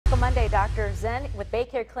Monday, Dr. Zen with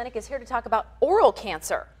Baycare Clinic is here to talk about oral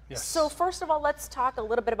cancer. Yes. So first of all, let's talk a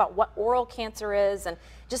little bit about what oral cancer is and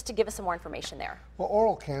just to give us some more information there. Well,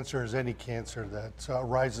 oral cancer is any cancer that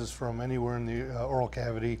arises from anywhere in the oral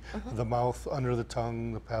cavity, the mouth, under the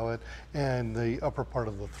tongue, the palate, and the upper part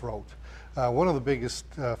of the throat. One of the biggest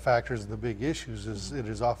factors and the big issues is it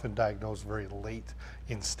is often diagnosed very late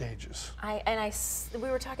in stages. We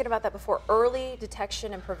were talking about that before. Early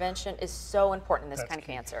detection and prevention is so important in this kind of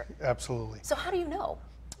cancer. Absolutely. So how do you know?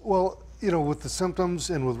 Well, you know, with the symptoms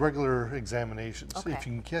and with regular examinations, if you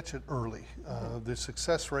can catch it early, the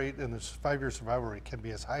success rate and the 5-year survival rate can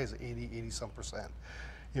be as high as 80-some%.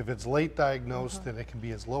 If it's late diagnosed, then it can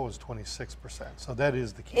be as low as 26%. So that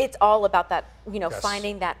is the key. It's all about that, you know, Yes.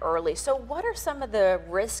 finding that early. So what are some of the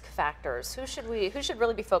risk factors? Who should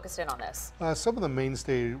really be focused in on this? Some of the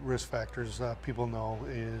mainstay risk factors people know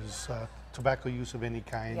is tobacco use of any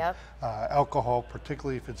kind, Yep. alcohol,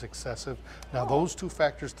 particularly if it's excessive. Now those two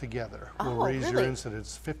factors together will raise your really?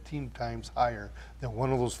 incidence 15 times higher than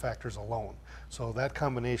one of those factors alone. So that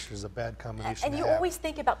combination is a bad combination And to you have. always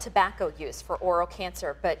think about tobacco use for oral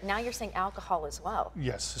cancer, but now you're saying alcohol as well.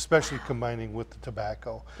 Yes, especially combining with the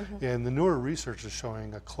tobacco. And the newer research is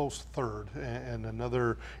showing a close third, and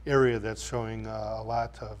another area that's showing a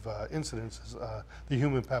lot of incidence is the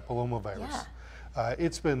human papillomavirus.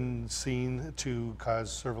 It's been seen to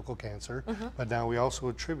cause cervical cancer, but now we also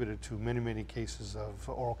attribute it to many, many cases of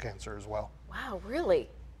oral cancer as well. Wow, really?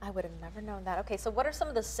 I would have never known that. Okay, so what are some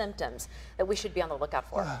of the symptoms that we should be on the lookout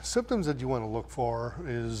for? Symptoms that you want to look for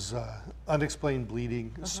is unexplained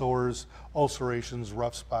bleeding, sores, ulcerations,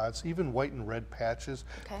 rough spots, even white and red patches,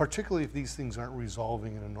 particularly if these things aren't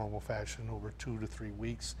resolving in a normal fashion over 2 to 3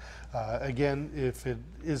 weeks. Again, if it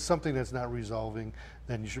is something that's not resolving,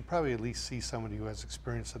 then you should probably at least see somebody who has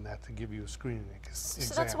experience in that to give you a screening exam.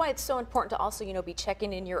 So that's why it's so important to also, you know, be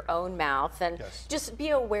checking in your own mouth and just be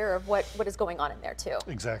aware of what is going on in there too.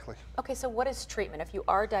 Exactly. Okay, so what is treatment? If you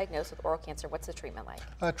are diagnosed with oral cancer, what's the treatment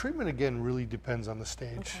like? Treatment, again, really depends on the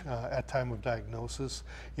stage at time of diagnosis.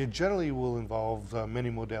 It generally will involve many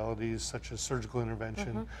modalities such as surgical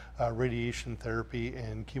intervention, radiation therapy,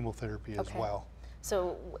 and chemotherapy as well.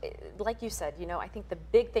 So like you said, you know, I think the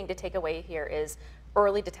big thing to take away here is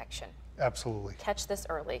early detection. Absolutely. Catch this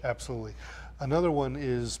early. Absolutely. Another one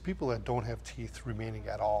is people that don't have teeth remaining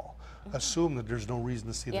at all. Assume that there's no reason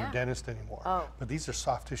to see their dentist anymore. But these are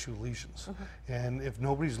soft tissue lesions. And if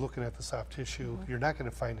nobody's looking at the soft tissue, you're not going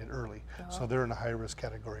to find it early. So they're in a high risk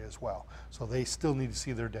category as well. So they still need to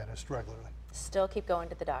see their dentist regularly. Still keep going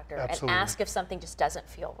to the doctor and ask if something just doesn't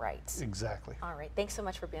feel right. Exactly. All right, thanks so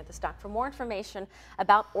much for being at the Doc. For more information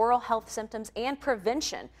about oral health symptoms and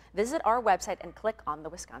prevention, visit our website and click on the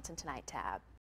Wisconsin Tonight tab.